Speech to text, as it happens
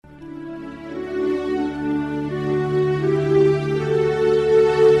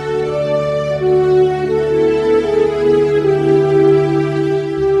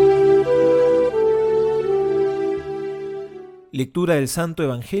Lectura del Santo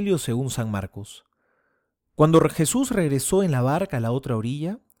Evangelio según San Marcos. Cuando Jesús regresó en la barca a la otra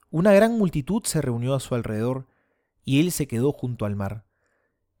orilla, una gran multitud se reunió a su alrededor, y él se quedó junto al mar.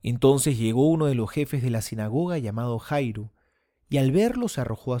 Entonces llegó uno de los jefes de la sinagoga llamado Jairo, y al verlo se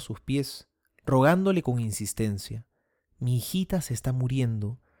arrojó a sus pies, rogándole con insistencia: «Mi hijita se está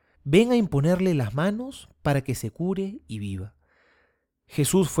muriendo, ven a imponerle las manos para que se cure y viva».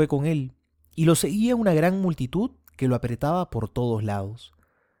 Jesús fue con él, y lo seguía una gran multitud que lo apretaba por todos lados.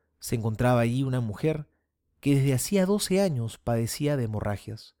 Se encontraba allí una mujer que desde hacía 12 años padecía de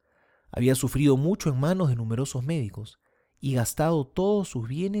hemorragias. Había sufrido mucho en manos de numerosos médicos y gastado todos sus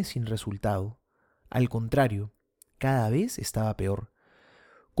bienes sin resultado. Al contrario, cada vez estaba peor.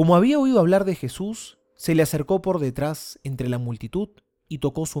 Como había oído hablar de Jesús, se le acercó por detrás entre la multitud y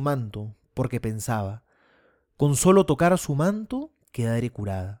tocó su manto, porque pensaba: «Con solo tocar su manto quedaré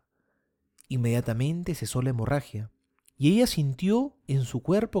curada». Inmediatamente cesó la hemorragia, y ella sintió en su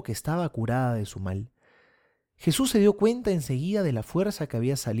cuerpo que estaba curada de su mal. Jesús se dio cuenta enseguida de la fuerza que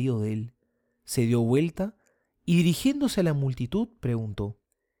había salido de él. Se dio vuelta y, dirigiéndose a la multitud, preguntó: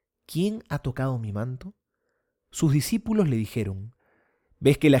 «¿Quién ha tocado mi manto?». Sus discípulos le dijeron: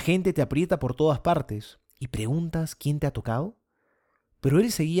 «¿Ves que la gente te aprieta por todas partes y preguntas quién te ha tocado?». Pero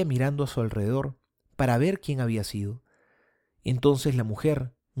él seguía mirando a su alrededor para ver quién había sido. Entonces la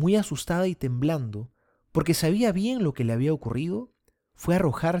mujer, muy asustada y temblando, porque sabía bien lo que le había ocurrido, fue a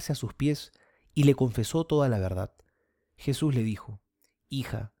arrojarse a sus pies y le confesó toda la verdad. Jesús le dijo: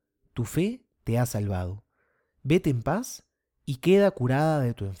 «Hija, tu fe te ha salvado. Vete en paz y queda curada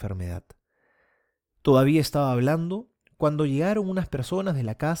de tu enfermedad». Todavía estaba hablando cuando llegaron unas personas de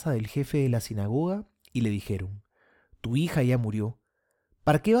la casa del jefe de la sinagoga y le dijeron: «Tu hija ya murió.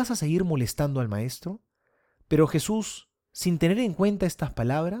 ¿Para qué vas a seguir molestando al maestro?». Pero Jesús, sin tener en cuenta estas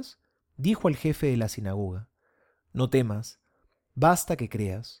palabras, dijo al jefe de la sinagoga: «No temas, basta que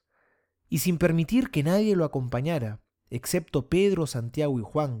creas». Y sin permitir que nadie lo acompañara, excepto Pedro, Santiago y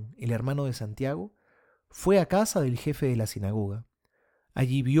Juan, el hermano de Santiago, fue a casa del jefe de la sinagoga.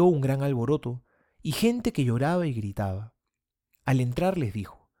 Allí vio un gran alboroto y gente que lloraba y gritaba. Al entrar les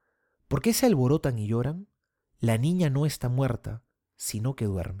dijo: «¿Por qué se alborotan y lloran? La niña no está muerta, sino que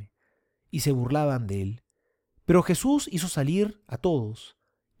duerme». Y se burlaban de él. Pero Jesús hizo salir a todos,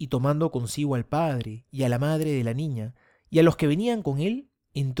 y tomando consigo al padre y a la madre de la niña y a los que venían con él,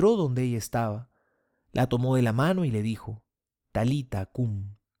 entró donde ella estaba. La tomó de la mano y le dijo: «Talita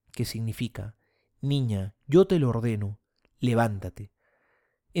cum», que significa: «Niña, yo te lo ordeno, levántate».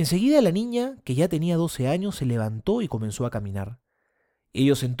 Enseguida la niña, que ya tenía 12 años, se levantó y comenzó a caminar.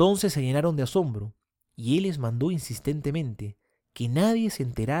 Ellos entonces se llenaron de asombro, y él les mandó insistentemente que nadie se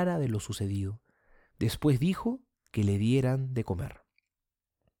enterara de lo sucedido. Después dijo que le dieran de comer.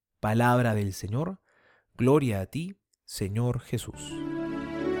 Palabra del Señor. Gloria a ti, Señor Jesús.